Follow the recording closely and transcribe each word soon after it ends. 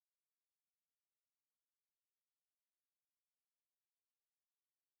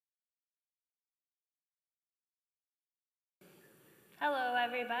Hello,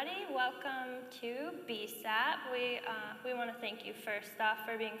 everybody. Welcome to BCEP. We want to thank you first off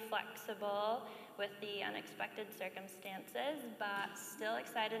for being flexible with the unexpected circumstances, but still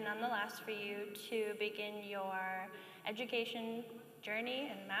excited nonetheless for you to begin your education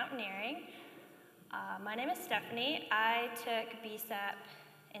journey in mountaineering. My name is Stephanie. I took BCEP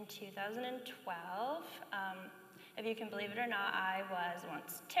in 2012. If you can believe it or not, I was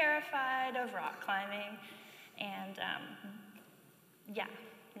once terrified of rock climbing, and yeah,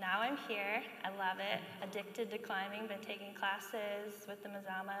 now I'm here. I love it. Addicted to climbing. Been taking classes with the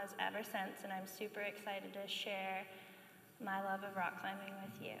Mazamas ever since, and I'm super excited to share my love of rock climbing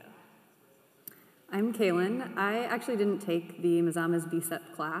with you. I'm Kaylin. I actually didn't take the Mazamas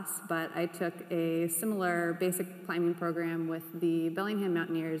BCEP class, but I took a similar basic climbing program with the Bellingham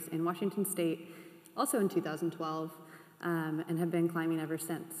Mountaineers in Washington State, also in 2012, and have been climbing ever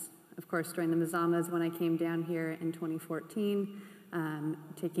since. Of course, joined the Mazamas when I came down here in 2014,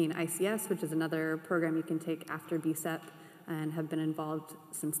 taking ICS, which is another program you can take after BCEP, and have been involved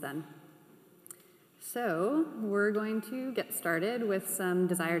since then. So we're going to get started with some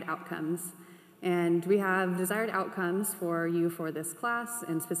desired outcomes. And we have desired outcomes for you for this class,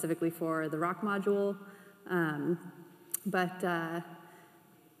 and specifically for the rock module.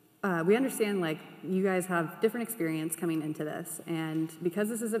 We understand you guys have different experience coming into this, and because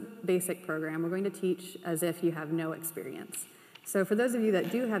this is a basic program, we're going to teach as if you have no experience. So for those of you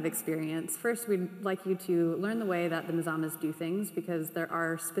that do have experience, first we'd like you to learn the way that the Mazamas do things, because there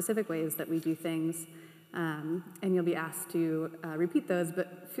are specific ways that we do things, and you'll be asked to repeat those,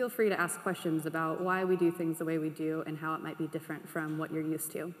 but feel free to ask questions about why we do things the way we do and how it might be different from what you're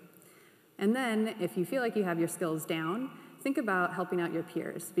used to. And then, if you feel like you have your skills down, think about helping out your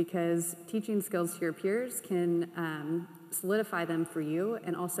peers, because teaching skills to your peers can solidify them for you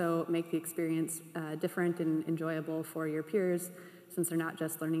and also make the experience different and enjoyable for your peers, since they're not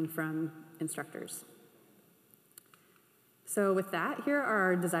just learning from instructors. So with that, here are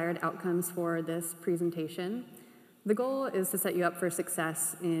our desired outcomes for this presentation. The goal is to set you up for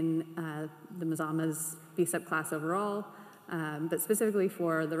success in the Mazamas BCEP class overall, but specifically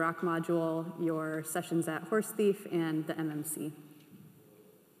for the rock module, your sessions at Horse Thief, and the MMC.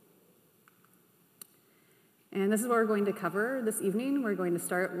 And this is what we're going to cover this evening. We're going to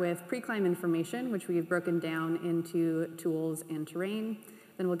start with pre-climb information, which we've broken down into tools and terrain.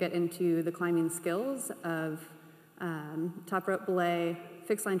 Then we'll get into the climbing skills of top rope belay,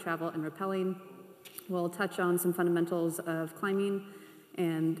 fixed line travel, and rappelling. We'll touch on some fundamentals of climbing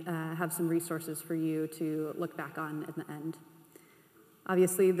and have some resources for you to look back on at the end.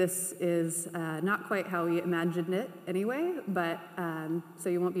 Obviously, this is not quite how we imagined it anyway, but so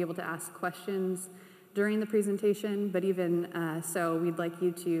you won't be able to ask questions during the presentation, but even so, we'd like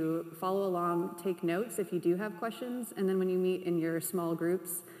you to follow along, take notes if you do have questions, and then when you meet in your small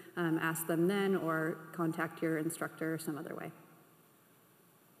groups, ask them then, or contact your instructor some other way.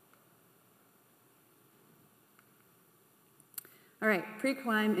 All right,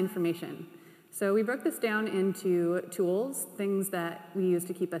 pre-climb information. So we broke this down into tools, things that we use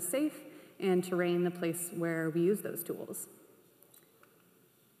to keep us safe, and terrain, the place where we use those tools.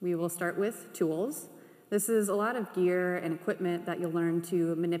 We will start with tools. This is a lot of gear and equipment that you'll learn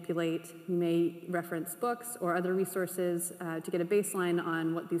to manipulate. You may reference books or other resources to get a baseline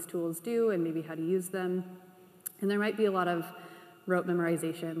on what these tools do and maybe how to use them. And there might be a lot of rope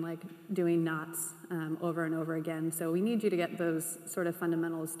memorization, like doing knots over and over again. So we need you to get those sort of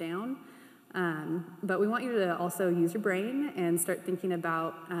fundamentals down. But we want you to also use your brain and start thinking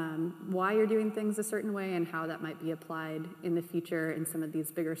about why you're doing things a certain way and how that might be applied in the future in some of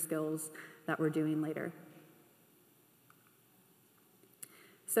these bigger skills that we're doing later.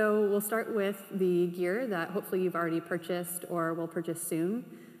 So we'll start with the gear that hopefully you've already purchased or will purchase soon.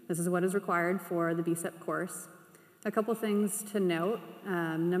 This is what is required for the BCEP course. A couple things to note.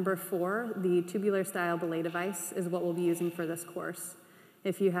 Number 4, the tubular style belay device is what we'll be using for this course.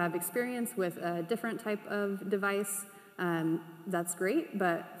 If you have experience with a different type of device, that's great,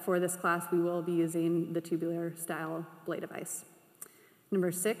 but for this class we will be using the tubular style belay device. Number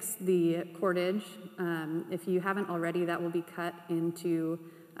 6, the cordage. If you haven't already, that will be cut into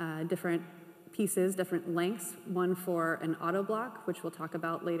different pieces, different lengths, one for an auto block, which we'll talk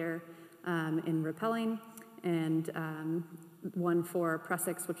about later in rappelling, and one for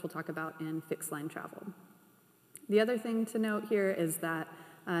pressix, which we'll talk about in fixed line travel. The other thing to note here is that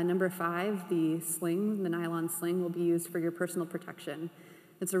number 5, the sling, the nylon sling, will be used for your personal protection.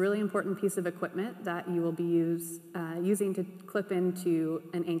 It's a really important piece of equipment that you will be using to clip into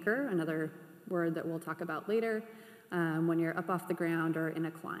an anchor, another word that we'll talk about later, when you're up off the ground or in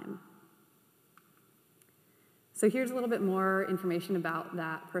a climb. So here's a little bit more information about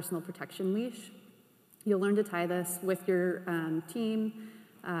that personal protection leash. You'll learn to tie this with your team,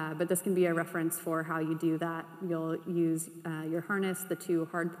 but this can be a reference for how you do that. You'll use your harness, the 2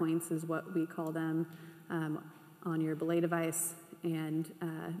 hard points is what we call them, on your belay device, and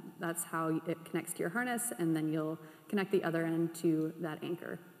that's how it connects to your harness, and then you'll connect the other end to that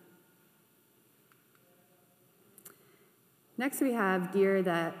anchor. Next, we have gear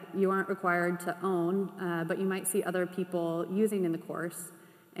that you aren't required to own, but you might see other people using in the course.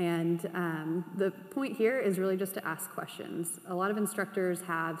 And the point here is really just to ask questions. A lot of instructors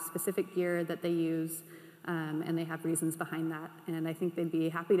have specific gear that they use, and they have reasons behind that. And I think they'd be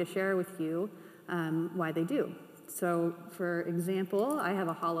happy to share with you why they do. So for example, I have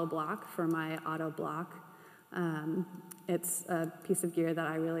a hollow block for my auto block. It's a piece of gear that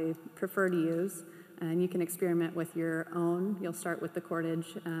I really prefer to use. And you can experiment with your own. You'll start with the cordage,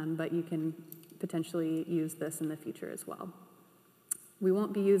 but you can potentially use this in the future as well. We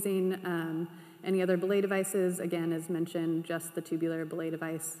won't be using any other belay devices. Again, as mentioned, just the tubular belay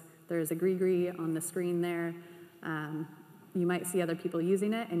device. There's a gree-gree on the screen there. You might see other people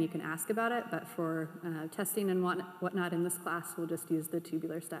using it, and you can ask about it, but for testing and whatnot in this class, we'll just use the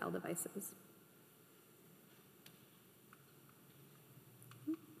tubular style devices.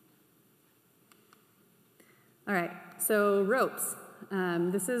 All right, so ropes.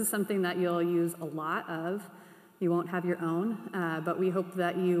 This is something that you'll use a lot of. You won't have your own, but we hope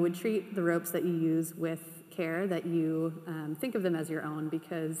that you would treat the ropes that you use with care, that you think of them as your own,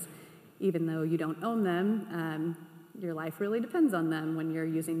 because even though you don't own them, your life really depends on them when you're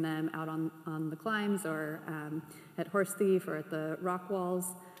using them out on the climbs or at Horse Thief or at the rock walls.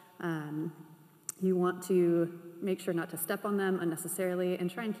 You want to make sure not to step on them unnecessarily and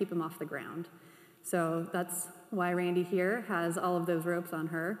try and keep them off the ground. So that's why Randy here has all of those ropes on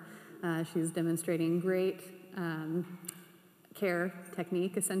her. She's demonstrating great care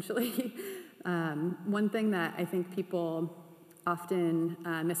technique, essentially. One thing that I think people often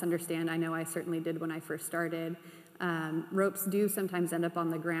misunderstand, I know I certainly did when I first started, ropes do sometimes end up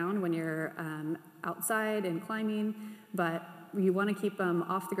on the ground when you're outside and climbing, but you want to keep them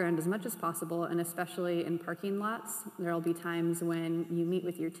off the ground as much as possible, and especially in parking lots. There will be times when you meet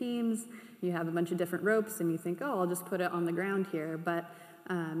with your teams, you have a bunch of different ropes, and you think, oh, I'll just put it on the ground here. But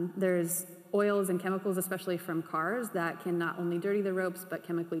there's oils and chemicals, especially from cars, that can not only dirty the ropes, but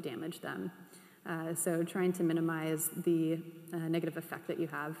chemically damage them. So trying to minimize the negative effect that you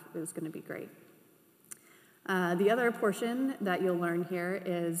have is going to be great. The other portion that you'll learn here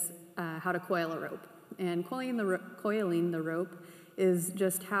is how to coil a rope. And coiling the rope is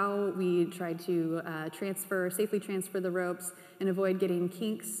just how we try to safely transfer the ropes and avoid getting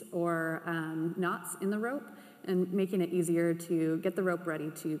kinks or knots in the rope and making it easier to get the rope ready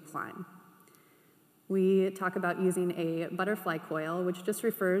to climb. We talk about using a butterfly coil, which just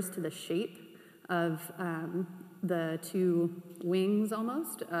refers to the shape of the 2 wings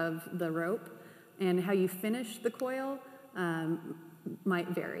almost of the rope, and how you finish the coil might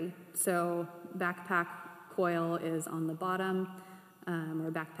vary. So backpack coil is on the bottom,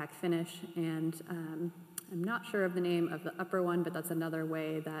 or backpack finish, and I'm not sure of the name of the upper one, but that's another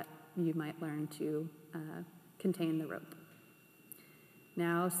way that you might learn to contain the rope.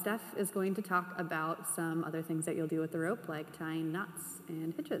 Now, Steph is going to talk about some other things that you'll do with the rope, like tying knots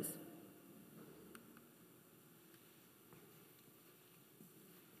and hitches.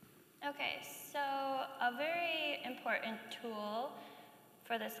 Okay, so a very important tool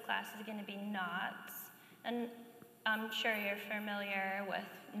for this class is going to be knots. And I'm sure you're familiar with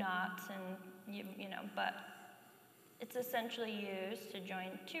knots, and you know, but it's essentially used to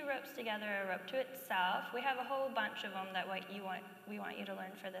join 2 ropes together, a rope to itself. We have a whole bunch of them that we want you to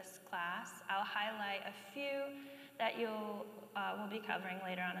learn for this class. I'll highlight a few that we'll be covering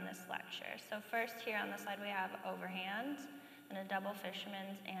later on in this lecture. So first here on the slide we have overhand, and a double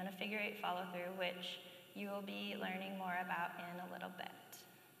fisherman's, and a figure 8 follow through, which you will be learning more about in a little bit.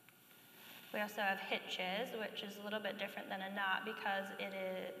 We also have hitches, which is a little bit different than a knot because it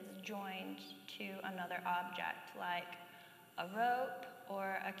is joined to another object, like a rope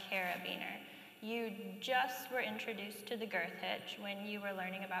or a carabiner. You just were introduced to the girth hitch when you were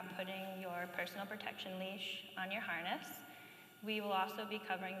learning about putting your personal protection leash on your harness. We will also be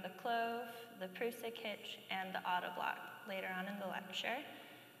covering the clove, the Prusik hitch, and the auto block later on in the lecture.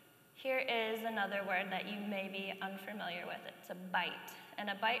 Here is another word that you may be unfamiliar with. It's a bite. And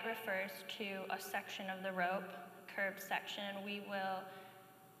a bite refers to a section of the rope, curved section. We will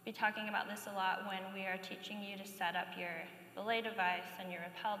be talking about this a lot when we are teaching you to set up your belay device and your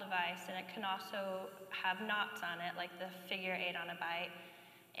rappel device, and it can also have knots on it, like the figure 8 on a bite.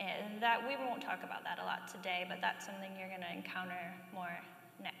 And that we won't talk about that a lot today, but that's something you're going to encounter more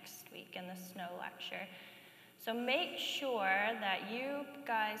next week in the snow lecture. So make sure that you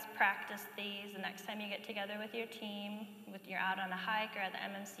guys practice these the next time you get together with your team, with you're out on a hike or at the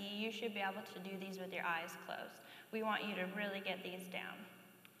MMC, you should be able to do these with your eyes closed. We want you to really get these down.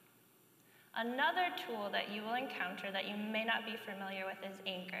 Another tool that you will encounter that you may not be familiar with is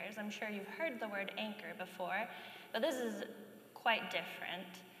anchors. I'm sure you've heard the word anchor before, but this is quite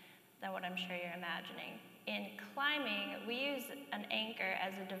different than what I'm sure you're imagining. In climbing, we use an anchor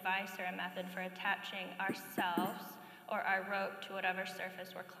as a device or a method for attaching ourselves or our rope to whatever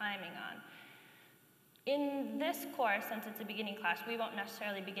surface we're climbing on. In this course, since it's a beginning class, we won't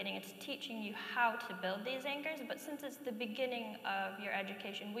necessarily be getting into teaching you how to build these anchors, but since it's the beginning of your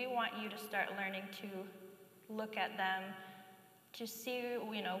education, we want you to start learning to look at them, to see,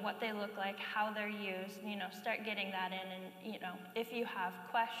 what they look like, how they're used, start getting that in, and, if you have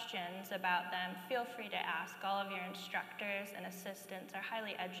questions about them, feel free to ask. All of your instructors and assistants are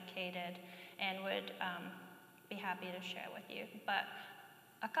highly educated and would be happy to share with you. But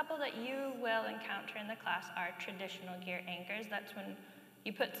a couple that you will encounter in the class are traditional gear anchors. That's when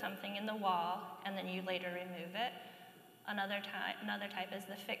you put something in the wall and then you later remove it. Another type is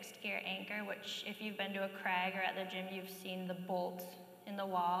the fixed gear anchor, which if you've been to a crag or at the gym, you've seen the bolts in the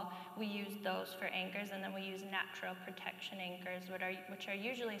wall. We use those for anchors, and then we use natural protection anchors, which are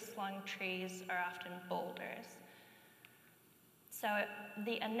usually slung trees or often boulders. So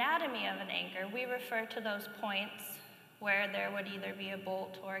the anatomy of an anchor, we refer to those points where there would either be a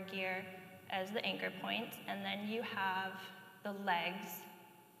bolt or a gear as the anchor points, and then you have the legs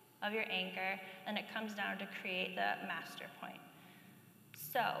of your anchor, and it comes down to create the master point.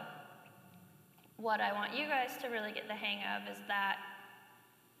 So what I want you guys to really get the hang of is that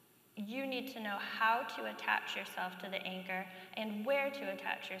you need to know how to attach yourself to the anchor and where to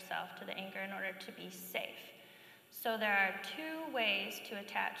attach yourself to the anchor in order to be safe. So there are two ways to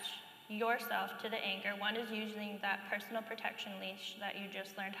attach yourself to the anchor. One is using that personal protection leash that you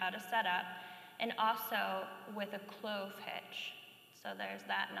just learned how to set up, and also with a clove hitch. So there's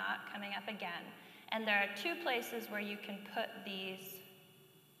that knot coming up again. And there are two places where you can put these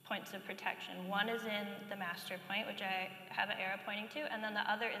points of protection. One is in the master point, which I have an arrow pointing to, and then the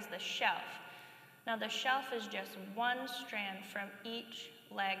other is the shelf. Now the shelf is just one strand from each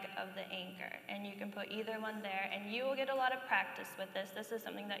leg of the anchor, and you can put either one there, and you will get a lot of practice with this. This is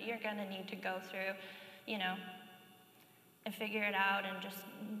something that you're gonna need to go through, and figure it out and just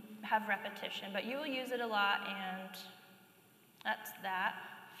have repetition, but you will use it a lot, and that's that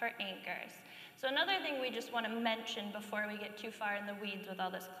for anchors. So another thing we just want to mention before we get too far in the weeds with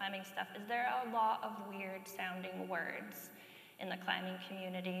all this climbing stuff is there are a lot of weird sounding words in the climbing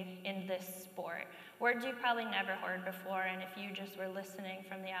community in this sport. Words you've probably never heard before, and if you just were listening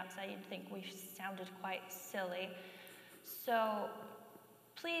from the outside, you'd think we sounded quite silly. So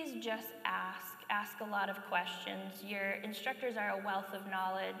please just ask a lot of questions. Your instructors are a wealth of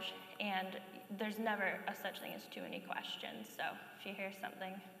knowledge, and there's never a such thing as too many questions. So if you hear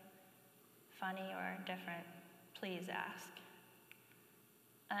something funny or different, please ask.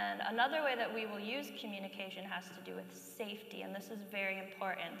 And another way that we will use communication has to do with safety, and this is very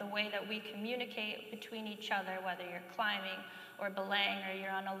important. The way that we communicate between each other, whether you're climbing or belaying or you're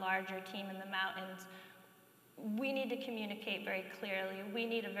on a larger team in the mountains, we need to communicate very clearly. We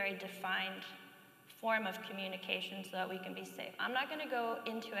need a very defined form of communication so that we can be safe. I'm not going to go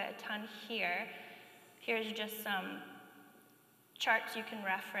into it a ton here. Here's just some charts you can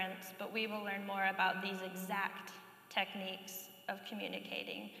reference, but we will learn more about these exact techniques of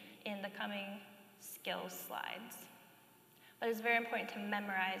communicating in the coming skills slides. But it's very important to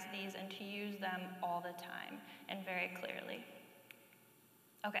memorize these and to use them all the time and very clearly.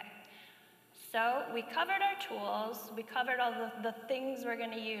 Okay, so we covered our tools, we covered all the things we're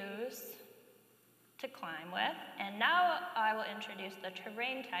going to use to climb with, and now I will introduce the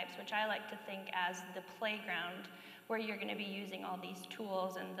terrain types, which I like to think as the playground where you're going to be using all these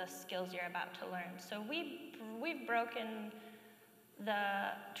tools and the skills you're about to learn. So we've broken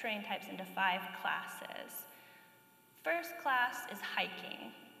the terrain types into 5 classes. First class is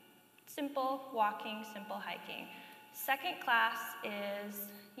hiking. Simple walking, simple hiking. Second class is,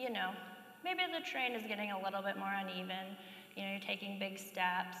 maybe the terrain is getting a little bit more uneven. You're taking big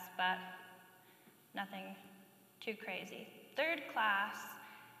steps, but nothing too crazy. Third class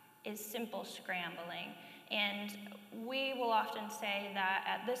is simple scrambling. And we will often say that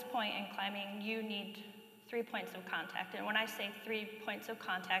at this point in climbing, you need 3 points of contact. And when I say 3 points of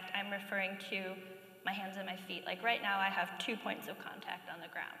contact, I'm referring to my hands and my feet. Like right now, I have 2 points of contact on the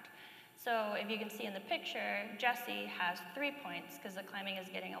ground. So if you can see in the picture, Jessie has 3 points because the climbing is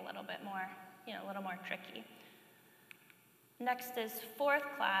getting a little bit more, a little more tricky. Next is fourth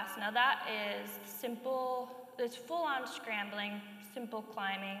class. Now that is simple, it's full-on scrambling, simple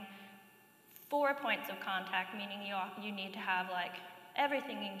climbing, 4 points of contact, meaning you need to have like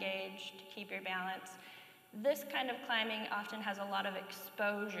everything engaged to keep your balance. This kind of climbing often has a lot of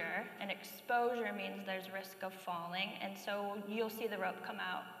exposure, and exposure means there's risk of falling, and so you'll see the rope come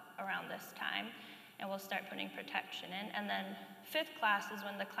out around this time, and we'll start putting protection in. And then fifth class is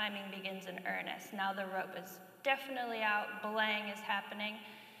when the climbing begins in earnest. Now the rope is definitely out, belaying is happening,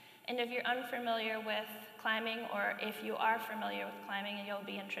 and if you're unfamiliar with climbing, or if you are familiar with climbing, you'll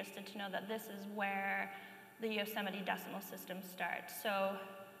be interested to know that this is where the Yosemite decimal system starts. So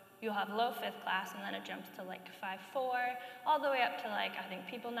you'll have low fifth class, and then it jumps to like 5-4, all the way up to like, I think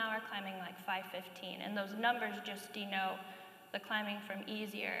people now are climbing like 5-15, and those numbers just denote the climbing from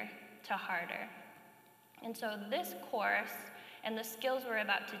easier to harder. And so this course and the skills we're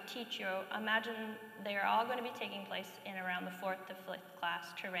about to teach you, imagine they are all going to be taking place in around the 4th to 5th class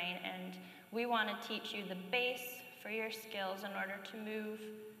terrain, and we want to teach you the base for your skills in order to move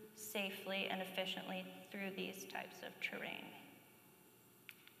safely and efficiently through these types of terrain.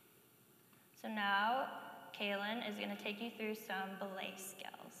 So now, Kaylin is going to take you through some belay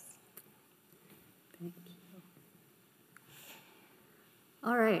skills. Thank you.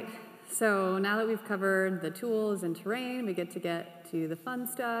 All right, so now that we've covered the tools and terrain, we get to the fun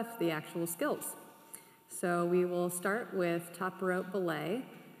stuff, the actual skills. So we will start with top rope belay.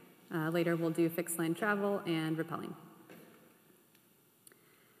 Later we'll do fixed line travel and rappelling.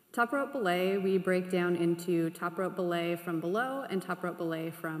 Top rope belay, we break down into top rope belay from below and top rope belay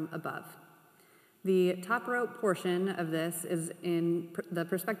from above. The top rope portion of this is in the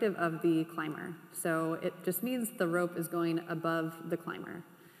perspective of the climber. So it just means the rope is going above the climber.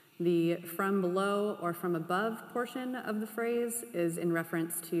 The from below or from above portion of the phrase is in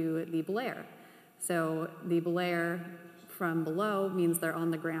reference to the belayer. So the belayer from below means they're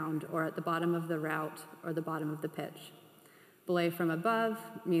on the ground or at the bottom of the route or the bottom of the pitch. Belay from above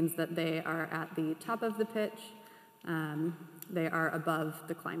means that they are at the top of the pitch. They are above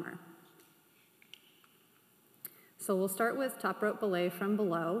the climber. So we'll start with top rope belay from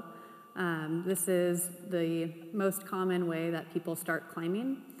below. This is the most common way that people start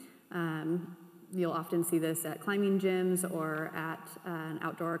climbing. You'll often see this at climbing gyms or at an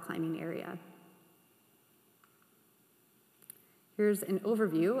outdoor climbing area. Here's an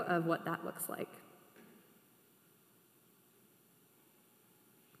overview of what that looks like.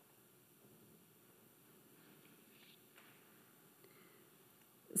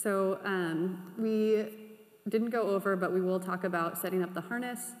 So we didn't go over, but we will talk about setting up the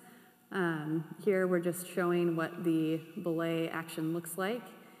harness. Here we're just showing what the belay action looks like.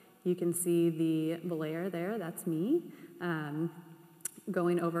 You can see the belayer there, that's me,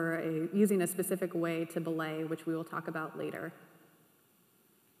 going over using a specific way to belay, which we will talk about later.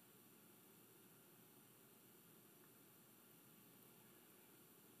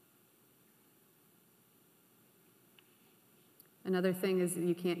 Another thing is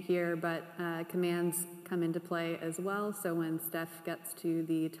you can't hear, but commands come into play as well. So when Steph gets to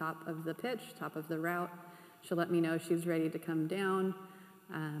the top of the pitch, top of the route, she'll let me know she's ready to come down,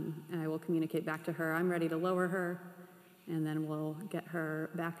 and I will communicate back to her, I'm ready to lower her, and then we'll get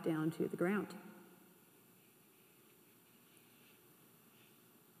her back down to the ground.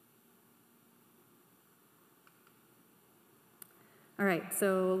 All right,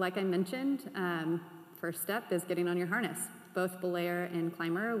 so like I mentioned, first step is getting on your harness. Both belayer and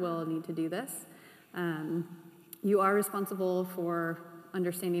climber will need to do this. You are responsible for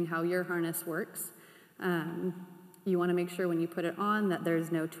understanding how your harness works. You want to make sure when you put it on that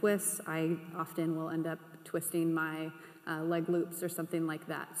there's no twists. I often will end up twisting my leg loops or something like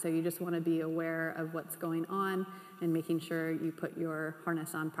that. So you just want to be aware of what's going on and making sure you put your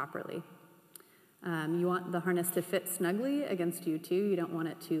harness on properly. You want the harness to fit snugly against you too. You don't want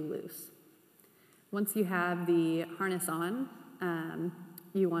it too loose. Once you have the harness on,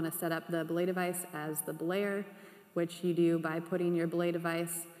 you want to set up the belay device as the belayer, which you do by putting your belay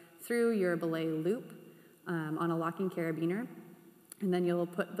device through your belay loop on a locking carabiner. And then you'll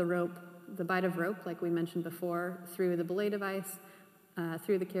put the rope, the bight of rope, like we mentioned before, through the belay device,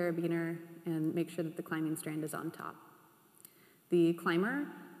 through the carabiner, and make sure that the climbing strand is on top. The climber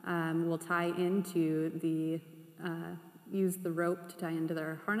will tie into use the rope to tie into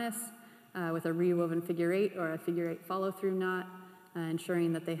their harness with a rewoven figure 8 or a figure 8 follow-through knot,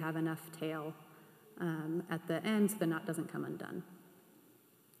 ensuring that they have enough tail at the end so the knot doesn't come undone.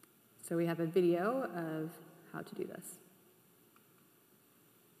 So we have a video of how to do this.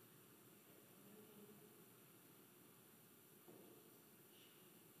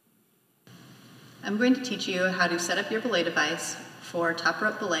 I'm going to teach you how to set up your belay device for top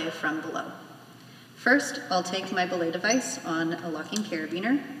rope belay from below. First, I'll take my belay device on a locking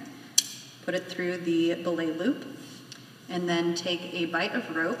carabiner, put it through the belay loop, and then take a bight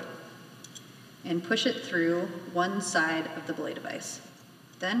of rope and push it through one side of the belay device.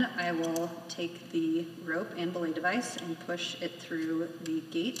 Then I will take the rope and belay device and push it through the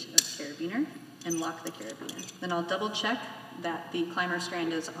gate of carabiner and lock the carabiner. Then I'll double check that the climber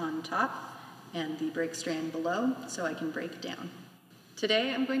strand is on top and the brake strand below so I can brake down.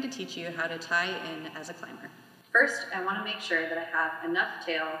 Today I'm going to teach you how to tie in as a climber. First, I want to make sure that I have enough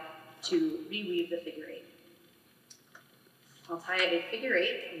tail to reweave the figure eight. I'll tie a figure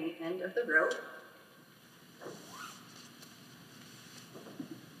eight on the end of the rope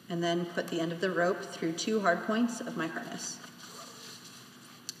and then put the end of the rope through two hard points of my harness.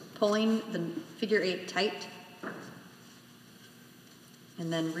 Pulling the figure eight tight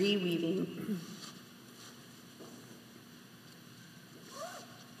and then reweaving,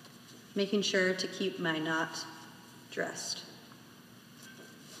 making sure to keep my knot dressed.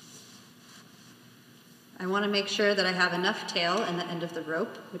 I want to make sure that I have enough tail in the end of the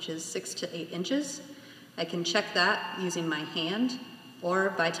rope, which is 6 to 8 inches. I can check that using my hand or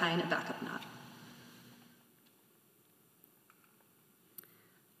by tying a backup knot.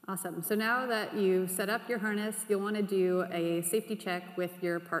 Awesome. So now that you've set up your harness, you'll want to do a safety check with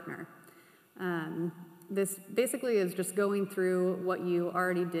your partner. This basically is just going through what you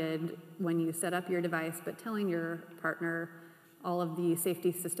already did when you set up your device, but telling your partner all of the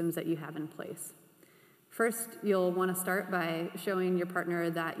safety systems that you have in place. First, you'll want to start by showing your partner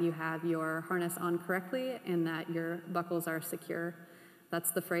that you have your harness on correctly and that your buckles are secure.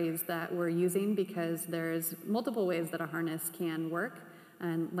 That's the phrase that we're using because there's multiple ways that a harness can work.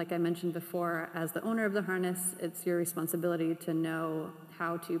 And like I mentioned before, as the owner of the harness, it's your responsibility to know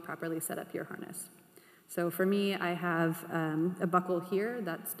how to properly set up your harness. So for me, I have a buckle here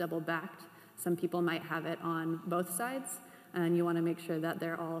that's double backed. Some people might have it on both sides, and you want to make sure that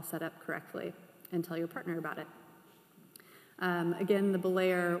they're all set up correctly and tell your partner about it. Again, the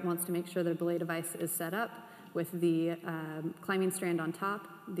belayer wants to make sure their belay device is set up with the climbing strand on top,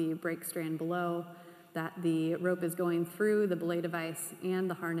 the brake strand below, that the rope is going through the belay device and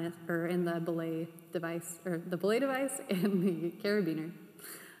the harness, or in the belay device, or the belay device and the carabiner,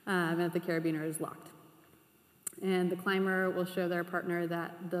 and that the carabiner is locked. And the climber will show their partner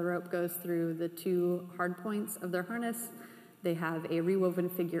that the rope goes through the two hard points of their harness. They have a rewoven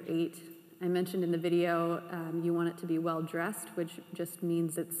figure eight. I mentioned in the video, you want it to be well dressed, which just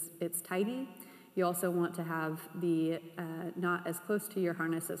means it's tidy. You also want to have the knot as close to your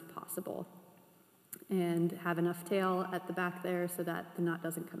harness as possible and have enough tail at the back there so that the knot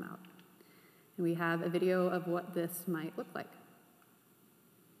doesn't come out. And we have a video of what this might look like.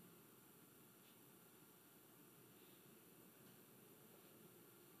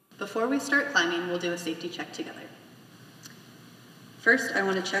 Before we start climbing, we'll do a safety check together. First, I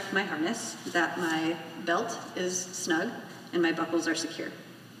want to check my harness, that my belt is snug and my buckles are secure.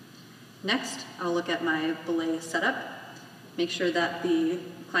 Next, I'll look at my belay setup, make sure that the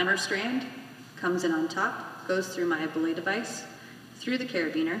climber strand comes in on top, goes through my belay device, through the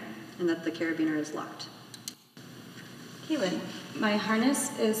carabiner, and that the carabiner is locked. Kaylin, my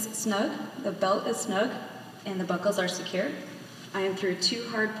harness is snug, the belt is snug, and the buckles are secure. I am through two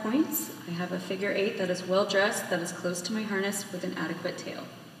hard points. I have a figure eight that is well dressed, that is close to my harness with an adequate tail.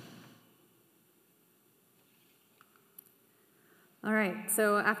 All right,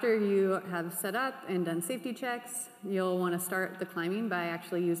 so after you have set up and done safety checks, you'll want to start the climbing by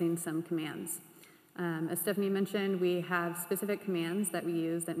actually using some commands. As Stephanie mentioned, we have specific commands that we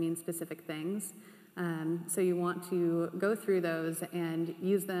use that mean specific things. So you want to go through those and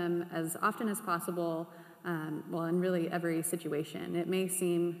use them as often as possible, well, in really every situation. It may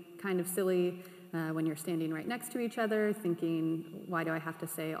seem kind of silly when you're standing right next to each other, thinking, why do I have to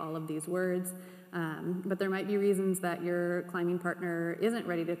say all of these words? But there might be reasons that your climbing partner isn't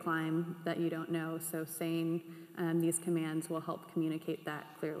ready to climb that you don't know, so saying these commands will help communicate that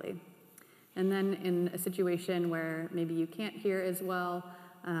clearly. And then in a situation where maybe you can't hear as well,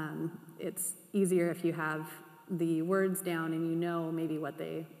 it's easier if you have the words down and you know maybe what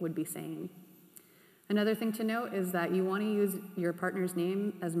they would be saying. Another thing to note is that you want to use your partner's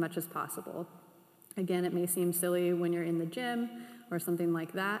name as much as possible. Again, it may seem silly when you're in the gym or something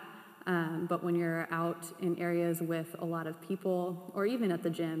like that, but when you're out in areas with a lot of people, or even at the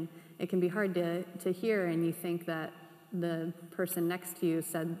gym, it can be hard to hear and you think that the person next to you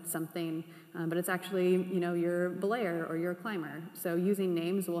said something, but it's actually, your belayer or your climber. So using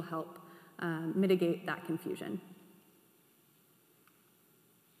names will help mitigate that confusion.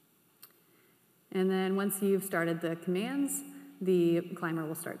 And then once you've started the commands, the climber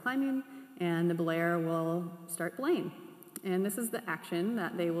will start climbing and the belayer will start belaying. And this is the action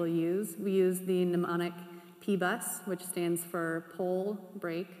that they will use. We use the mnemonic P-bus, which stands for pull,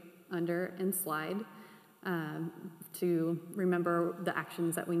 break, under, and slide, to remember the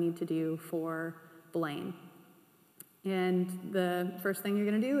actions that we need to do for belaying. And the first thing you're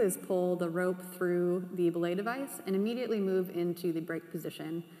going to do is pull the rope through the belay device and immediately move into the break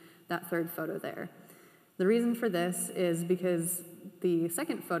position, that third photo there. The reason for this is because the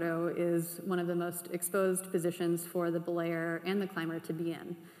second photo is one of the most exposed positions for the belayer and the climber to be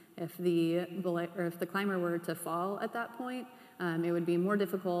in. If the climber were to fall at that point, it would be more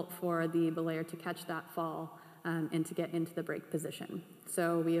difficult for the belayer to catch that fall and to get into the break position.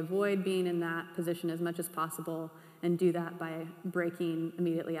 So we avoid being in that position as much as possible and do that by breaking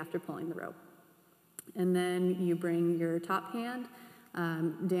immediately after pulling the rope. And then you bring your top hand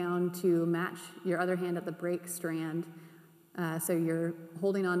down to match your other hand at the break strand. So you're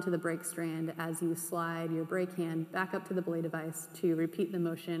holding on to the break strand as you slide your break hand back up to the belay device to repeat the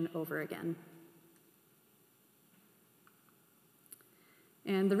motion over again.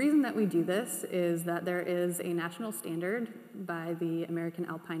 And the reason that we do this is that there is a national standard by the American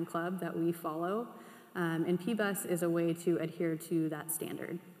Alpine Club that we follow, and P-bus is a way to adhere to that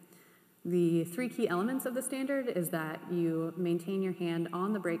standard. The three key elements of the standard is that you maintain your hand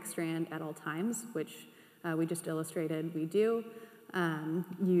on the break strand at all times, which we just illustrated we do.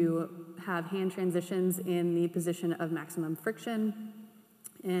 You have hand transitions in the position of maximum friction.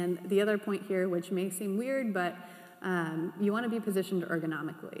 And the other point here, which may seem weird, but you want to be positioned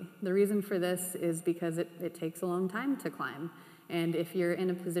ergonomically. The reason for this is because it takes a long time to climb. And if you're in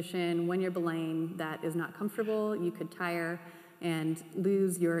a position when you're belaying that is not comfortable, you could tire and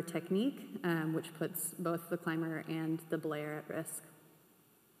lose your technique, which puts both the climber and the belayer at risk.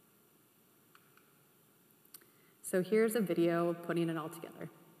 So here's a video of putting it all together.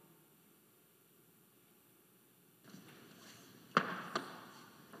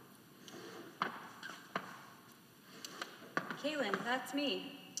 Kaylin, that's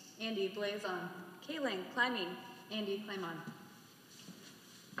me. Andy, blaze on. Kaylin, climbing. Andy, climb on.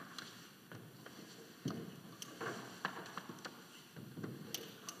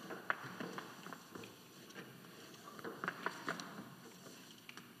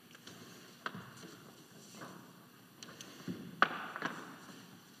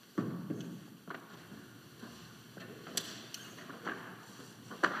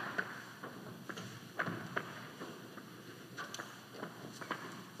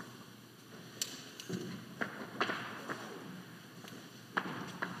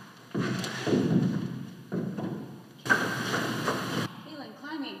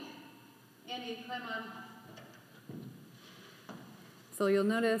 So you'll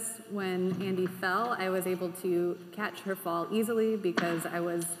notice when Andy fell, I was able to catch her fall easily because I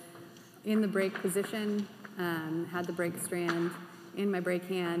was in the break position, had the break strand in my break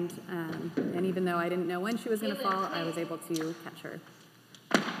hand, and even though I didn't know when she was going to fall, I was able to catch her.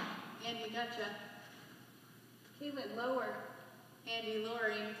 Andy, gotcha. Kaylin, lower. Andy,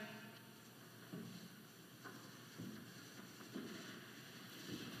 lowering.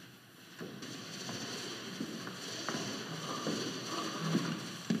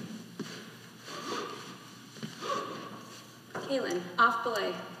 Kaylin, off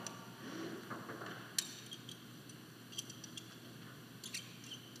belay.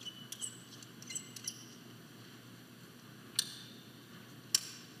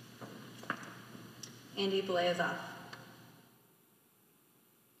 Andy, belay is off.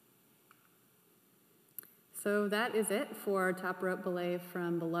 So that is it for top rope belay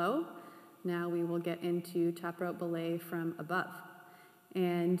from below. Now we will get into top rope belay from above.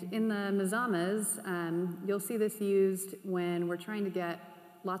 And in the mazamas, you'll see this used when we're trying to get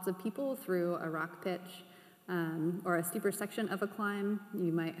lots of people through a rock pitch or a steeper section of a climb.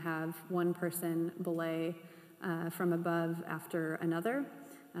 You might have one person belay from above after another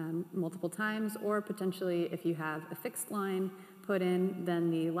multiple times, or potentially if you have a fixed line put in, then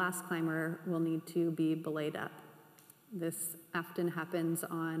the last climber will need to be belayed up. This often happens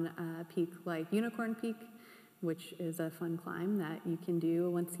on a peak like Unicorn Peak, which is a fun climb that you can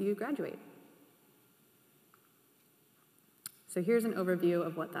do once you graduate. So here's an overview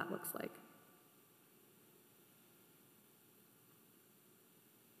of what that looks like.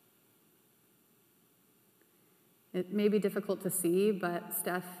 It may be difficult to see, but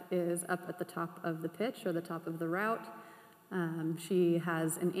Steph is up at the top of the pitch or the top of the route. She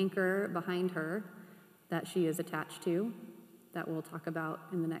has an anchor behind her that she is attached to that we'll talk about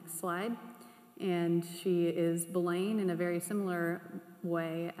in the next slide. And she is belaying in a very similar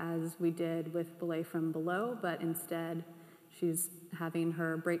way as we did with belay from below, but instead she's having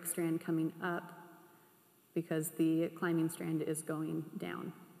her break strand coming up because the climbing strand is going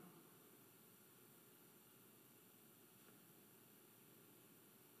down.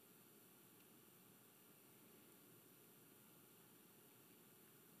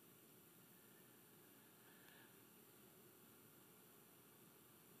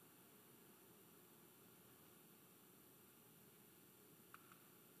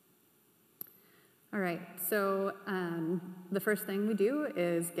 All right, so the first thing we do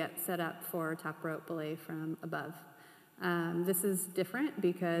is get set up for top rope belay from above. This is different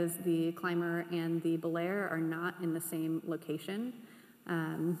because the climber and the belayer are not in the same location.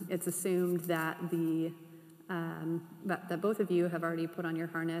 It's assumed that that both of you have already put on your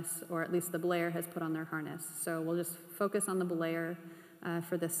harness, or at least the belayer has put on their harness. So we'll just focus on the belayer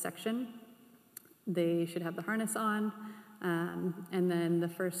for this section. They should have the harness on. And then the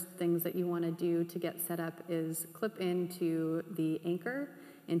first things that you want to do to get set up is clip into the anchor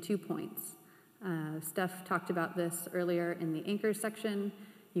in 2 points. Steph talked about this earlier in the anchor section.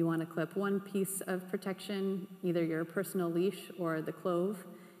 You want to clip one piece of protection, either your personal leash or the clove,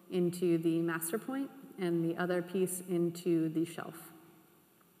 into the master point, and the other piece into the shelf.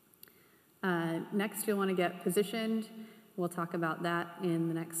 Next, you'll want to get positioned. We'll talk about that in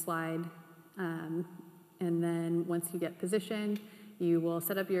the next slide. And then once you get positioned, you will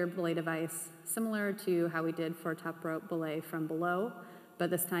set up your belay device similar to how we did for top rope belay from below, but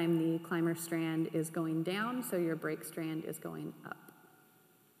this time the climber strand is going down, so your break strand is going up.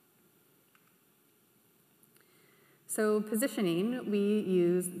 So positioning, we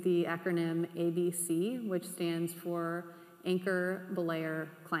use the acronym ABC, which stands for Anchor, Belayer,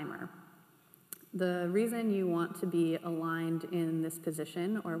 Climber. The reason you want to be aligned in this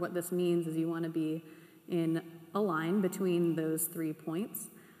position, or what this means is you want to be in a line between those 3 points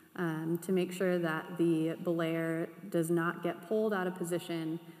to make sure that the belayer does not get pulled out of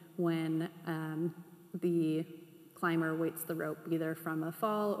position when the climber weights the rope, either from a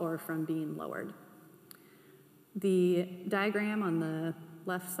fall or from being lowered. The diagram on the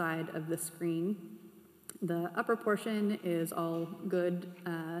left side of the screen, the upper portion is all good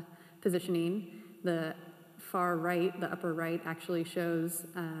positioning. The far right, the upper right, actually shows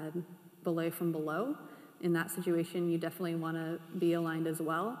belay from below. In that situation, you definitely want to be aligned as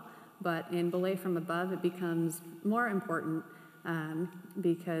well. But in belay from above, it becomes more important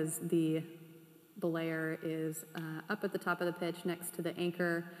because the belayer is up at the top of the pitch next to the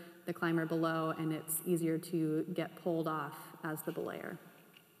anchor, the climber below, and it's easier to get pulled off as the belayer.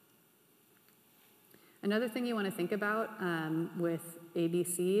 Another thing you want to think about with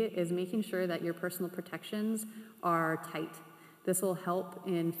ABC is making sure that your personal protections are tight. This will help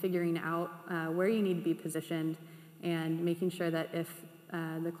in figuring out where you need to be positioned and making sure that if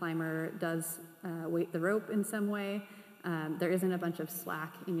the climber does weight the rope in some way, there isn't a bunch of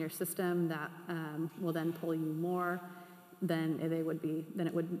slack in your system that will then pull you more than it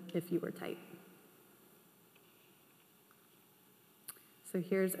would if you were tight. So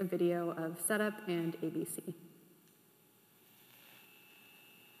here's a video of setup and ABC.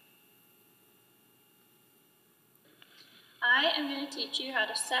 I am going to teach you how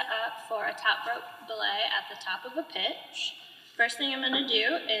to set up for a top rope belay at the top of a pitch. First thing I'm going to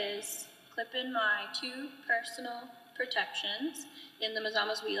do is clip in my 2 personal protections. In the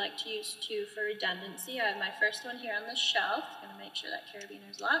Mazamas, we like to use 2 for redundancy. I have my first one here on the shelf. I'm going to make sure that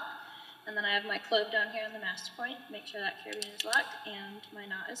carabiner is locked. And then I have my clove down here on the master point. Make sure that carabiner is locked and my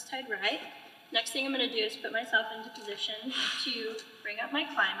knot is tied right. Next thing I'm going to do is put myself into position to bring up my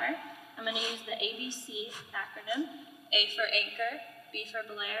climber. I'm going to use the ABC acronym. A for anchor, B for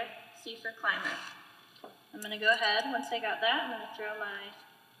belayer, C for climber. I'm going to go ahead, once I got that, I'm going to throw my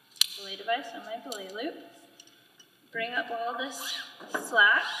belay device on my belay loop, bring up all this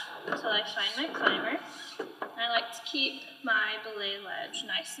slack until I find my climber. And I like to keep my belay ledge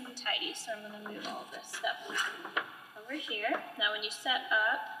nice and tidy, so I'm going to move all this stuff over here. Now when you set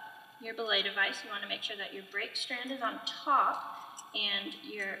up your belay device, you want to make sure that your break strand is on top and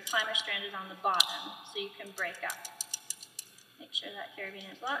your climber strand is on the bottom, so you can break up. Make sure that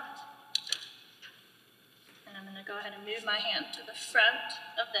carabiner is locked. And I'm going to go ahead and move my hand to the front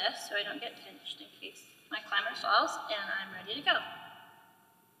of this so I don't get pinched in case my climber falls, and I'm ready to go.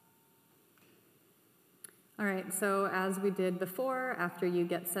 All right, so as we did before, after you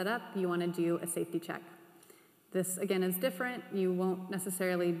get set up, you want to do a safety check. This, again, is different. You won't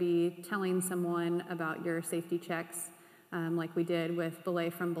necessarily be telling someone about your safety checks like we did with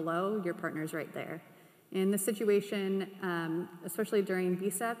belay from below. Your partner's right there. In this situation, especially during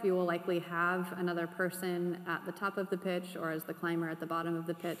BCEP, you will likely have another person at the top of the pitch or as the climber at the bottom of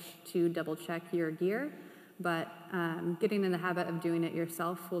the pitch to double check your gear, but getting in the habit of doing it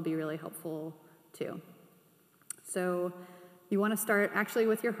yourself will be really helpful too. So you want to start actually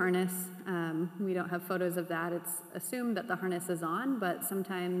with your harness. We don't have photos of that. It's assumed that the harness is on, but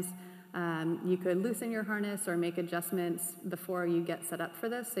sometimes you could loosen your harness or make adjustments before you get set up for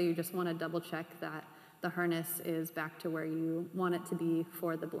this, so you just want to double check that the harness is back to where you want it to be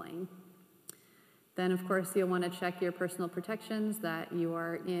for the belaying. Then, of course, you'll want to check your personal protections, that you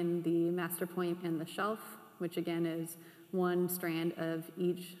are in the master point and the shelf, which again is one strand of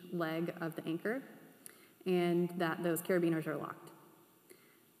each leg of the anchor, and that those carabiners are locked.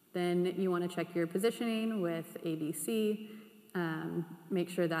 Then you want to check your positioning with ABC, make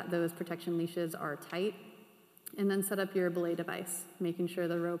sure that those protection leashes are tight, and then set up your belay device, making sure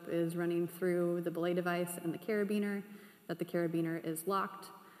the rope is running through the belay device and the carabiner, that the carabiner is locked,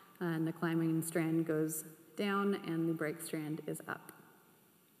 and the climbing strand goes down and the brake strand is up.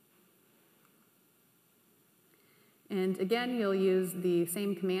 And again, you'll use the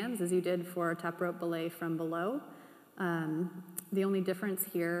same commands as you did for top rope belay from below. The only difference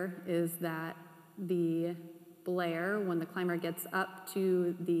here is that the belayer, when the climber gets up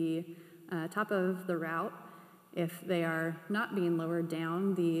to the top of the route, if they are not being lowered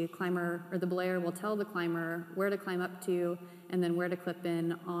down, the climber or the belayer will tell the climber where to climb up to and then where to clip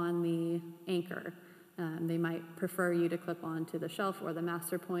in on the anchor. They might prefer you to clip onto the shelf or the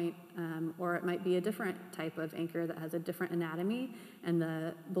master point, or it might be a different type of anchor that has a different anatomy, and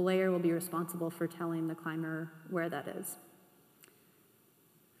the belayer will be responsible for telling the climber where that is.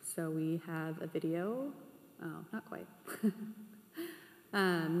 So we have a video. Oh, not quite.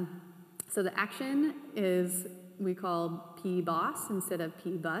 So the action is we call P-boss instead of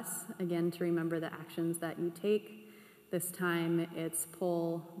P-bus, again to remember the actions that you take. This time it's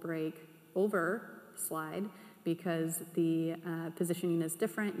pull, brake, over, slide, because the positioning is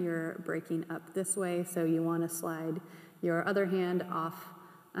different. You're braking up this way, so you want to slide your other hand off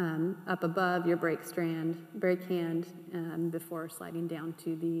up above your brake hand before sliding down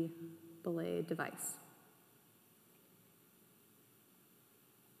to the belay device.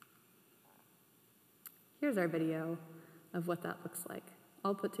 Here's our video of what that looks like,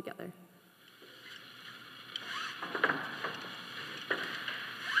 all put together.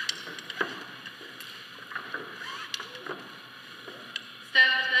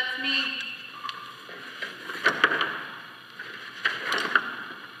 Steph, that's me.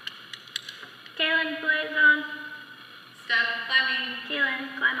 Kaylin, blaze on. Steph, climbing.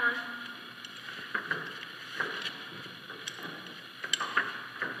 Kaylin, climb on.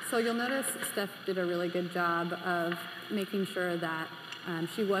 So you'll notice Steph did a really good job of making sure that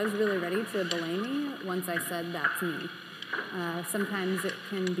she was really ready to belay me once I said that's me. Sometimes it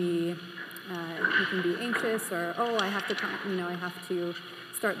can be, you can be anxious or, oh, I have to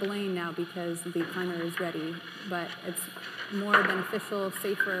start belaying now because the climber is ready. But it's more beneficial,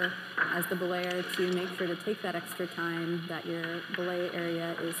 safer as the belayer to make sure to take that extra time, that your belay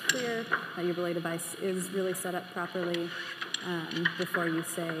area is clear, that your belay device is really set up properly before you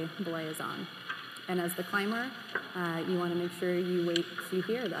say belay is on. And as the climber, you want to make sure you wait to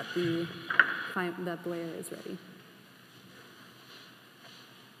hear that the belayer is ready.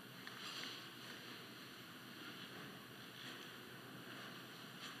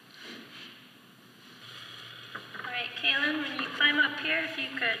 All right, Kaylin, when you climb up here, if you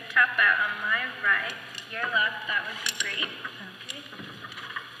could top out on my right, your left, that would be great. Okay.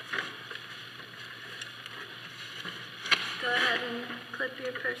 Go ahead and clip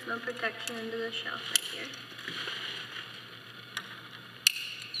your personal protection into the shelf right here.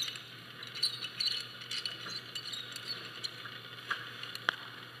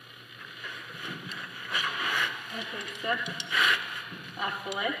 Okay, step off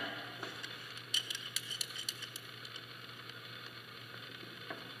the leg.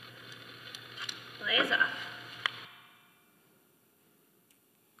 Lays off.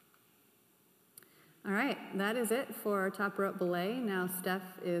 All right, that is it for top rope belay. Now Steph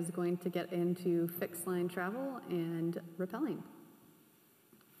is going to get into fixed line travel and rappelling.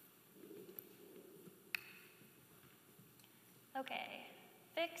 Okay,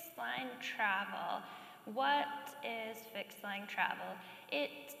 fixed line travel. What is fixed line travel?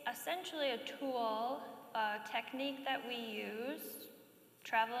 It's essentially a tool, a technique that we use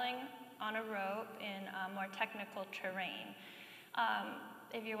traveling on a rope in more technical terrain.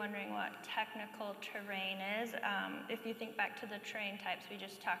 If you're wondering what technical terrain is, if you think back to the terrain types we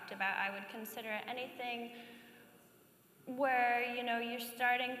just talked about, I would consider anything where, you know, you're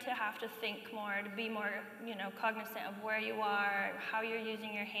starting to have to think more, to be more, you know, cognizant of where you are, how you're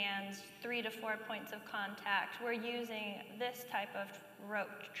using your hands, 3 to 4 points of contact. We're using this type of rope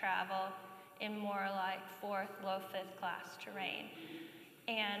travel in more like 4th, low 5th class terrain.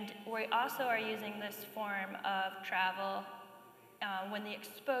 And we also are using this form of travel when the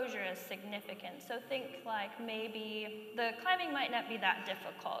exposure is significant. So think like maybe the climbing might not be that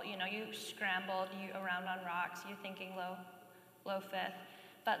difficult. You know, you scrambled around on rocks, you're thinking low 5th,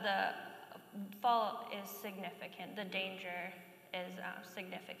 but the fall is significant. The danger is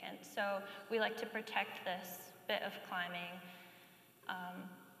significant. So we like to protect this bit of climbing.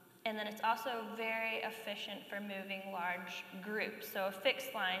 And then it's also very efficient for moving large groups. So a fixed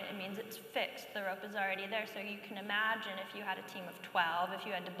line, it means it's fixed. The rope is already there. So you can imagine if you had a team of 12, if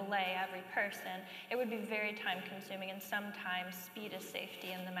you had to belay every person, it would be very time consuming, and sometimes speed is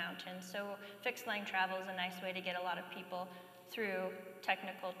safety in the mountains. So fixed line travel is a nice way to get a lot of people through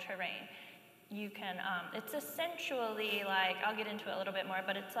technical terrain. You can, it's essentially like, I'll get into it a little bit more,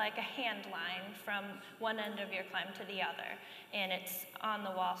 but it's like a hand line from one end of your climb to the other. And it's on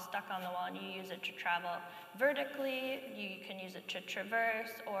the wall, stuck on the wall, and you use it to travel vertically. You can use it to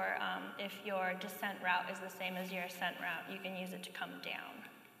traverse, or if your descent route is the same as your ascent route, you can use it to come down.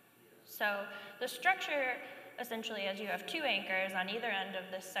 So the structure essentially is you have 2 anchors on either end of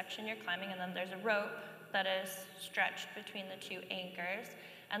this section you're climbing, and then there's a rope that is stretched between the 2 anchors.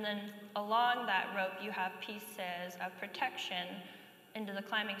 And then along that rope, you have pieces of protection into the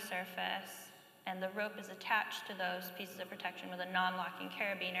climbing surface, and the rope is attached to those pieces of protection with a non-locking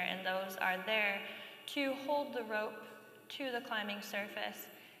carabiner, and those are there to hold the rope to the climbing surface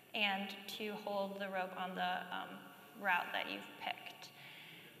and to hold the rope on the route that you've picked.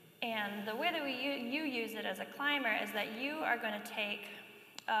 And the way that you use it as a climber is that you are going to take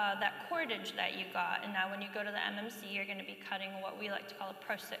that cordage that you got, and now when you go to the MMC, you're going to be cutting what we like to call a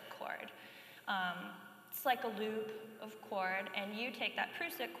prusik cord. It's like a loop of cord, and you take that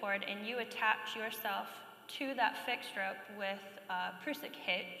prusik cord and you attach yourself to that fixed rope with a prusik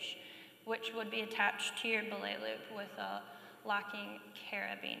hitch, which would be attached to your belay loop with a locking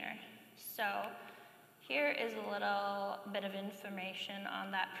carabiner. So here is a little bit of information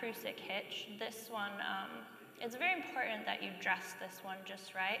on that prusik hitch. This one, it's very important that you dress this one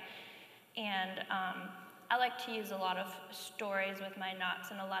just right. And I like to use a lot of stories with my knots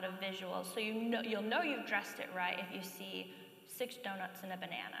and a lot of visuals. So you'll know you've dressed it right if you see 6 donuts and a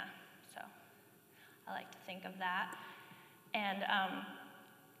banana. So I like to think of that. And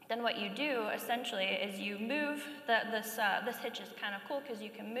then what you do essentially is you move, this hitch is kind of cool because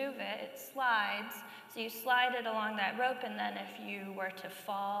you can move it, it slides. So you slide it along that rope, and then if you were to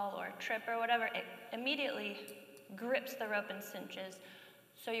fall or trip or whatever, it immediately grips the rope and cinches,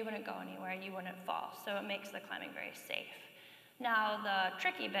 so you wouldn't go anywhere, you wouldn't fall. So it makes the climbing very safe. Now the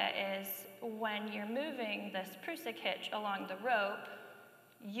tricky bit is when you're moving this prusik hitch along the rope,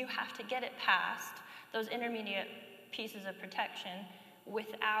 you have to get it past those intermediate pieces of protection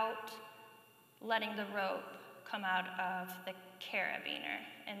without letting the rope come out of the carabiner.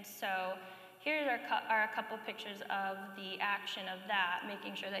 And so here are a couple pictures of the action of that,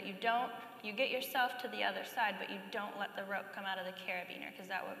 making sure that you get yourself to the other side, but you don't let the rope come out of the carabiner, because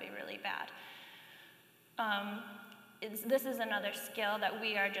that would be really bad. This is another skill that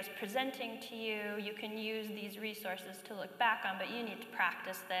we are just presenting to you. You can use these resources to look back on, but you need to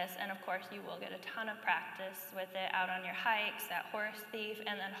practice this, and of course you will get a ton of practice with it out on your hikes, at Horse Thief,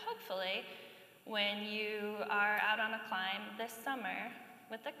 and then hopefully when you are out on a climb this summer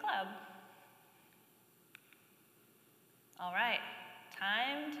with the club. All right,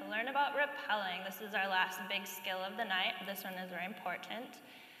 time to learn about rappelling. This is our last big skill of the night. This one is very important.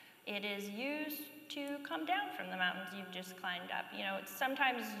 It is used to come down from the mountains you've just climbed up. You know,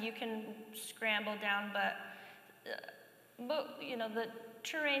 sometimes you can scramble down, but you know, the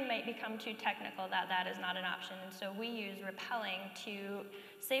terrain might become too technical that is not an option. And so we use rappelling to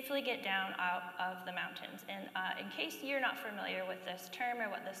safely get down out of the mountains. And in case you're not familiar with this term or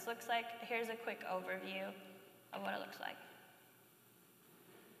what this looks like, here's a quick overview of what it looks like.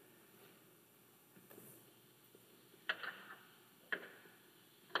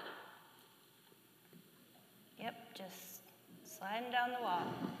 Yep, just sliding down the wall.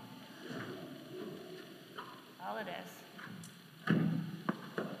 That's all it is.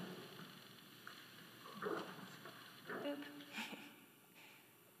 Boop.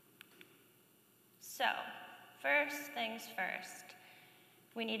 So, first things first,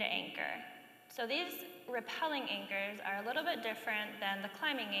 we need an anchor. So these rappelling anchors are a little bit different than the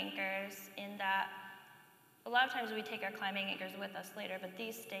climbing anchors in that a lot of times we take our climbing anchors with us later, but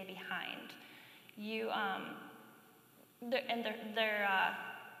these stay behind. they're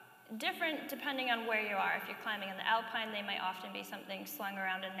different depending on where you are. If you're climbing in the alpine, they might often be something slung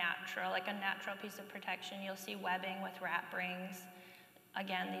around like a natural piece of protection. You'll see webbing with wrap rings.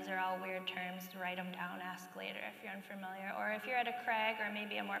 Again, these are all weird terms. Write them down, ask later if you're unfamiliar. Or if you're at a crag or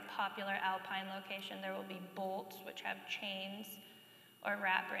maybe a more popular alpine location, there will be bolts which have chains, or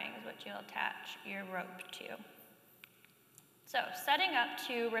wrap rings which you'll attach your rope to. So, setting up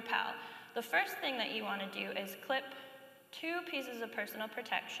to rappel. The first thing that you want to do is clip 2 pieces of personal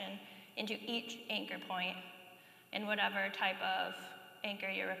protection into each anchor point in whatever type of anchor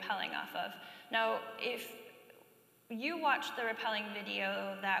you're rappelling off of. Now, if you watch the rappelling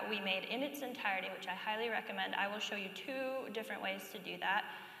video that we made in its entirety, which I highly recommend, I will show you 2 different ways to do that.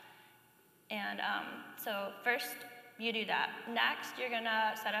 And so first, you do that. Next, you're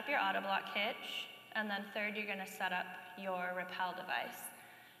gonna set up your auto block hitch, and then third, you're gonna set up your rappel device.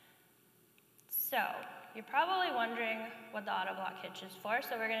 So, you're probably wondering what the auto block hitch is for,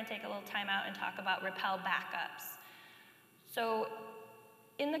 so we're going to take a little time out and talk about rappel backups. So,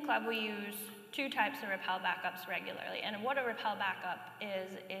 in the club, we use 2 types of rappel backups regularly, and what a rappel backup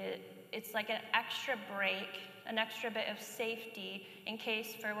is, it's like an extra brake, an extra bit of safety in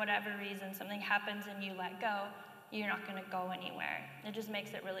case, for whatever reason, something happens and you let go, you're not going to go anywhere. It just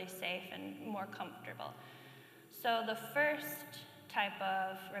makes it really safe and more comfortable. So, the first type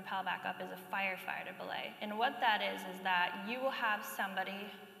of rappel backup is a firefighter belay. And what that is that you will have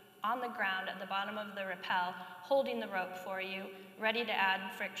somebody on the ground at the bottom of the rappel holding the rope for you, ready to add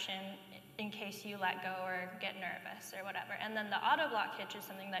friction in case you let go or get nervous or whatever. And then the auto block hitch is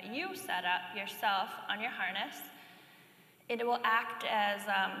something that you set up yourself on your harness. It will act as,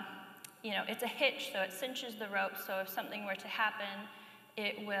 it's a hitch, so it cinches the rope, so if something were to happen,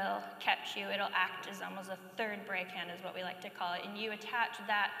 it will catch you. It'll act as almost a third brake hand is what we like to call it. And you attach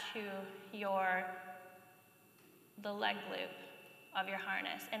that to the leg loop of your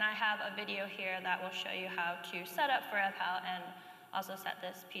harness. And I have a video here that will show you how to set up for rappel and also set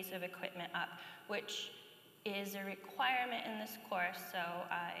this piece of equipment up, which is a requirement in this course, so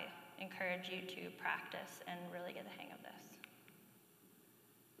I encourage you to practice and really get the hang of this.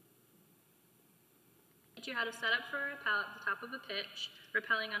 Teach you how to set up for a rappel at the top of a pitch,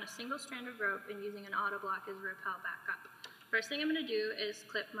 rappelling on a single strand of rope and using an auto block as rappel backup. First thing I'm going to do is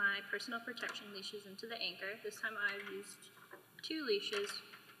clip my personal protection leashes into the anchor. This time I've used 2 leashes,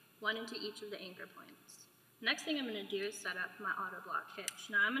 1 into each of the anchor points. Next thing I'm going to do is set up my auto block hitch.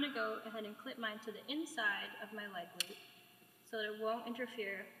 Now I'm going to go ahead and clip mine to the inside of my leg loop so that it won't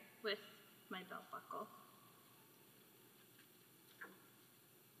interfere with my belt buckle.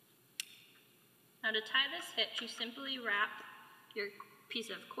 Now to tie this hitch, you simply wrap your piece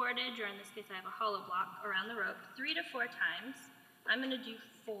of cordage, or in this case I have a hollow block, around the rope 3 to 4 times. I'm going to do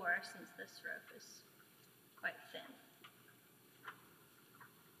 4 since this rope is quite thin.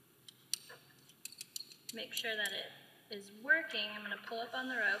 Make sure that it is working. I'm going to pull up on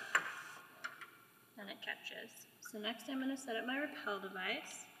the rope and it catches. So next I'm going to set up my rappel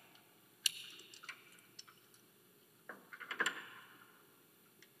device.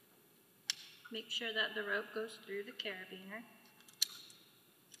 Make sure that the rope goes through the carabiner.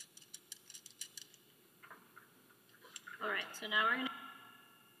 Alright, so now we're going to...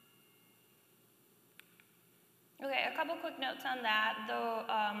 Okay, a couple quick notes on that. The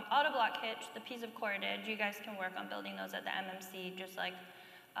auto block hitch, the piece of cordage, you guys can work on building those at the MMC, just like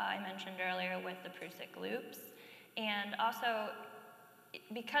I mentioned earlier with the Prusik loops. And also,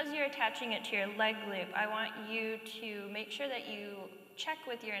 because you're attaching it to your leg loop, I want you to make sure that you check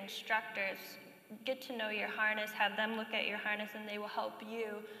with your instructors, get to know your harness, have them look at your harness, and they will help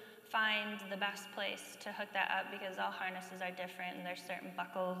you find the best place to hook that up, because all harnesses are different and there's certain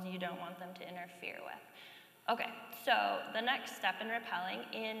buckles you don't want them to interfere with. Okay, so the next step in rappelling,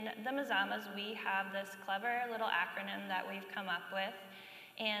 in the Mazamas we have this clever little acronym that we've come up with,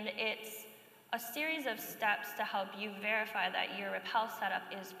 and it's a series of steps to help you verify that your rappel setup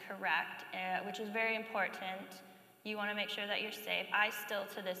is correct, which is very important. You want to make sure that you're safe. I still,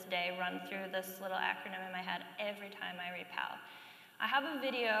 to this day, run through this little acronym in my head every time I rappel. I have a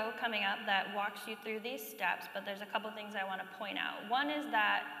video coming up that walks you through these steps, but there's a couple things I want to point out. One is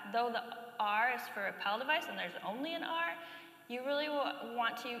that though the R is for rappel device and there's only an R, you really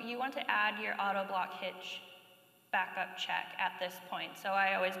want to add your auto block hitch backup check at this point. So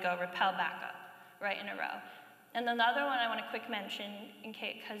I always go rappel backup right in a row. And then the other one I want to quick mention, in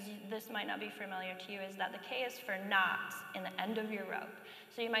case, because this might not be familiar to you, is that the K is for knots in the end of your rope.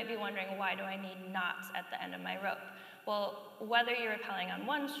 So you might be wondering, why do I need knots at the end of my rope? Well, whether you're rappelling on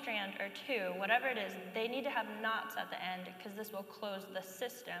 1 strand or 2, whatever it is, they need to have knots at the end, because this will close the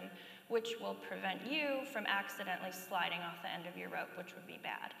system which will prevent you from accidentally sliding off the end of your rope, which would be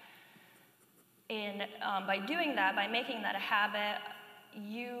bad. And by doing that, by making that a habit,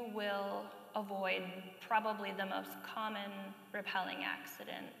 you will avoid probably the most common rappelling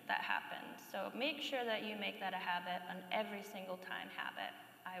accident that happens. So make sure that you make that a habit, an every single time habit.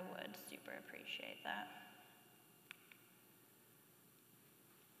 I would super appreciate that.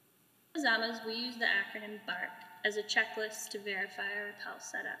 As Amas, we use the acronym BARC as a checklist to verify our rappel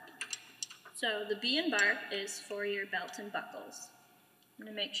setup. So the B in BARC is for your belt and buckles. I'm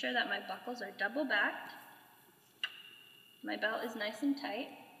going to make sure that my buckles are double backed. My belt is nice and tight.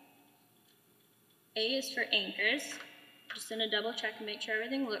 A is for anchors. Just going to double check and make sure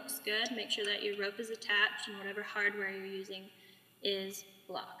everything looks good. Make sure that your rope is attached and whatever hardware you're using is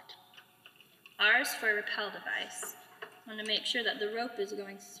locked. R is for rappel device. I'm going to make sure that the rope is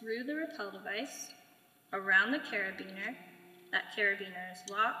going through the rappel device, around the carabiner, that carabiner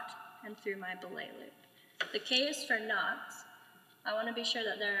is locked, and through my belay loop. The K is for knots. I want to be sure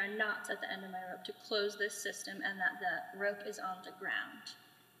that there are knots at the end of my rope to close this system and that the rope is on the ground.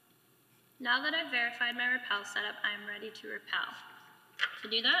 Now that I've verified my rappel setup, I'm ready to rappel. To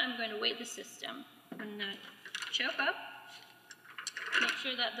do that, I'm going to weight the system. I'm going to choke up, make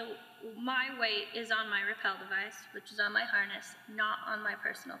sure that my weight is on my rappel device, which is on my harness, not on my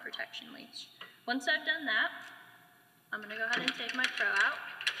personal protection leash. Once I've done that, I'm going to go ahead and take my pro out.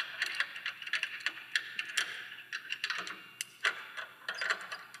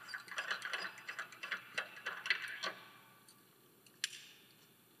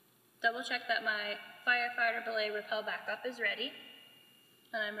 Double check that my firefighter belay rappel backup is ready,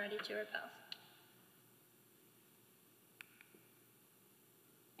 and I'm ready to rappel.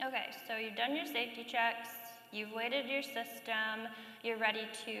 Okay, so you've done your safety checks, you've weighted your system, you're ready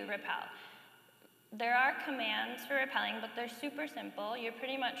to rappel. There are commands for rappelling, but they're super simple. You're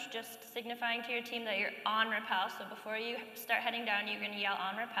pretty much just signifying to your team that you're on rappel, so before you start heading down, you're going to yell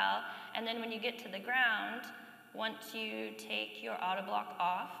on rappel, and then when you get to the ground, once you take your auto block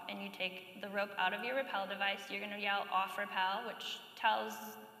off and you take the rope out of your rappel device, you're going to yell off rappel, which tells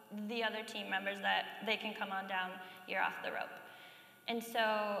the other team members that they can come on down, you're off the rope. And so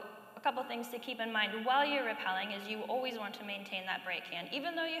a couple things to keep in mind while you're rappelling is you always want to maintain that brake hand.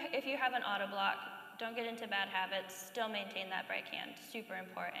 Even though if you have an auto block, don't get into bad habits, still maintain that brake hand, super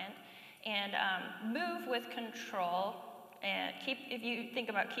important. And move with control. And if you think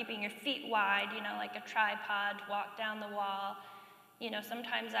about keeping your feet wide, you know, like a tripod, walk down the wall. You know,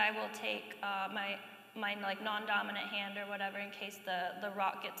 sometimes I will take my like non-dominant hand or whatever in case the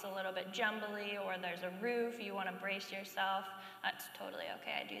rock gets a little bit jumbly or there's a roof, you want to brace yourself. That's totally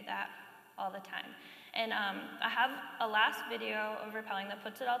okay, I do that all the time. And I have a last video of rappelling that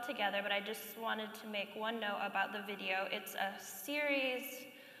puts it all together, but I just wanted to make one note about the video. It's a series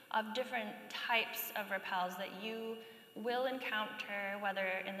of different types of rappels that you will encounter, whether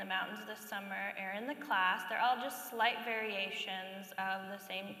in the mountains this summer or in the class. They're all just slight variations of the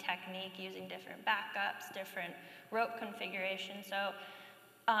same technique using different backups, different rope configurations. So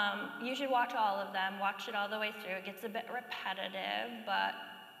you should watch all of them, watch it all the way through. It gets a bit repetitive, but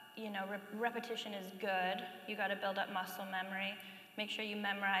you know, repetition is good. You got to build up muscle memory. Make sure you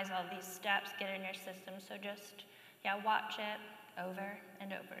memorize all these steps, get it in your system. So just, yeah, watch it over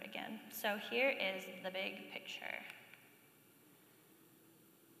and over again. So here is the big picture.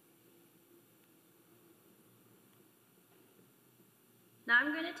 Now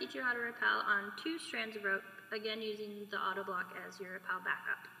I'm going to teach you how to rappel on 2 strands of rope, again using the auto block as your rappel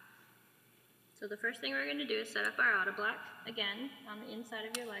backup. So the first thing we're going to do is set up our auto block, again, on the inside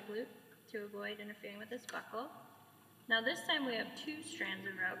of your leg loop to avoid interfering with this buckle. Now this time we have 2 strands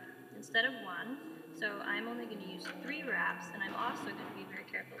of rope instead of 1, so I'm only going to use 3 wraps, and I'm also going to be very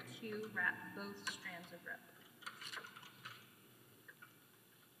careful to wrap both strands of rope.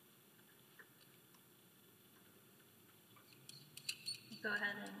 Go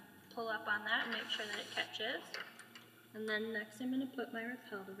ahead and pull up on that and make sure that it catches. And then next I'm going to put my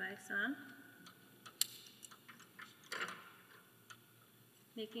rappel device on.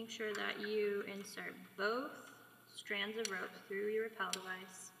 Making sure that you insert both strands of rope through your rappel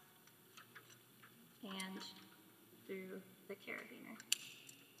device and through the carabiner.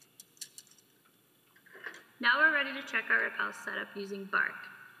 Now we're ready to check our rappel setup using BARC.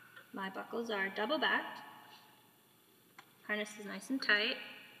 My buckles are double backed. Harness is nice and tight.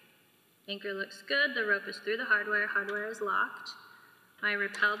 Anchor looks good. The rope is through the hardware. Hardware is locked. My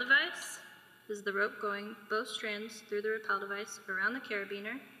rappel device is the rope going both strands through the rappel device around the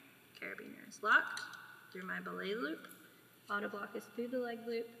carabiner. Carabiner is locked through my belay loop. Auto block is through the leg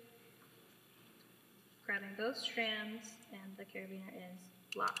loop. Grabbing both strands and the carabiner is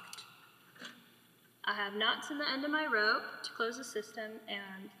locked. I have knots in the end of my rope to close the system,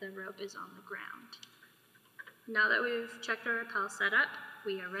 and the rope is on the ground. Now that we've checked our rappel setup,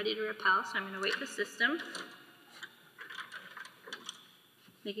 we are ready to rappel, so I'm going to weight the system,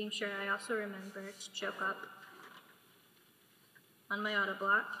 making sure I also remember to choke up on my auto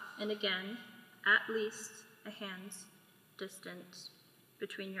block, and again, at least a hand's distance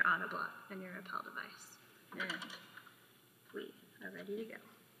between your auto block and your rappel device. And we are ready to go.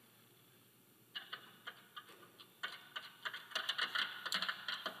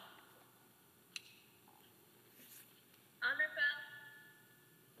 On rappel.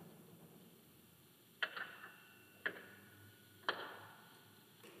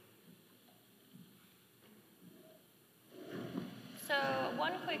 So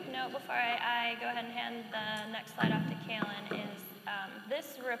one quick note before I go ahead and hand the next slide off to Kaylin is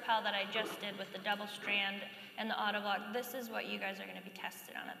this rappel that I just did with the double strand and the auto block, this is what you guys are going to be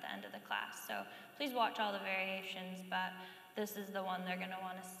tested on at the end of the class. So please watch all the variations, but this is the one they're going to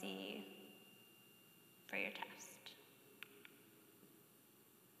want to see for your test.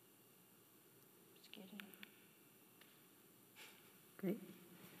 Excuse me. Great.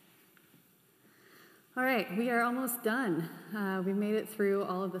 All right, we are almost done. We made it through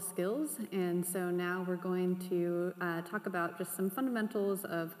all of the skills, and so now we're going to talk about just some fundamentals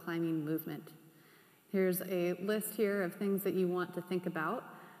of climbing movement. Here's a list here of things that you want to think about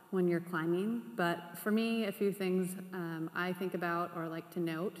when you're climbing, but for me, a few things I think about or like to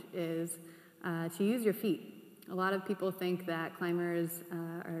note is to use your feet. A lot of people think that climbers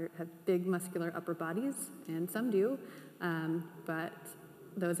have big muscular upper bodies, and some do, but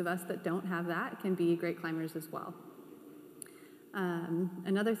those of us that don't have that can be great climbers as well.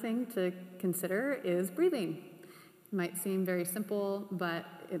 Another thing to consider is breathing. It might seem very simple, but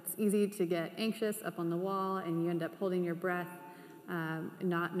it's easy to get anxious up on the wall and you end up holding your breath,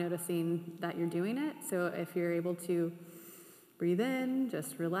 not noticing that you're doing it. So if you're able to breathe in,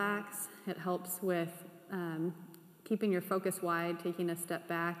 just relax, it helps with keeping your focus wide, taking a step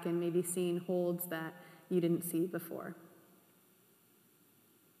back, and maybe seeing holds that you didn't see before.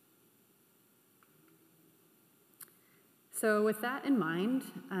 So with that in mind,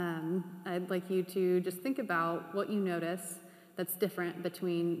 I'd like you to just think about what you notice that's different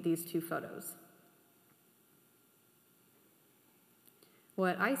between these two photos.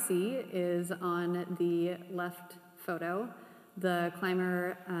 What I see is on the left photo, the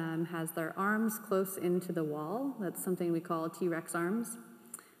climber has their arms close into the wall. That's something we call T-Rex arms,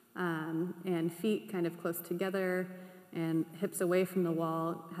 and feet kind of close together and hips away from the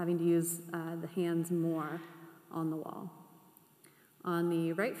wall, having to use the hands more on the wall. On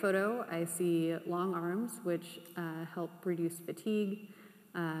the right photo, I see long arms, which help reduce fatigue.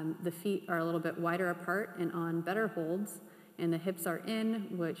 The feet are a little bit wider apart and on better holds, and the hips are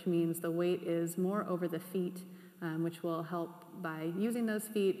in, which means the weight is more over the feet, which will help by using those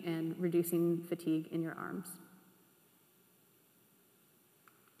feet and reducing fatigue in your arms.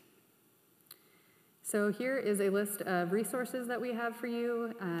 So here is a list of resources that we have for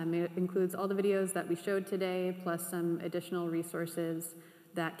you. It includes all the videos that we showed today, plus some additional resources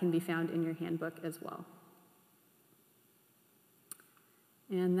that can be found in your handbook as well.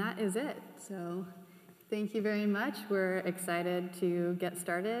 And that is it. So thank you very much. We're excited to get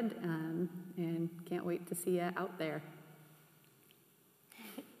started and can't wait to see you out there.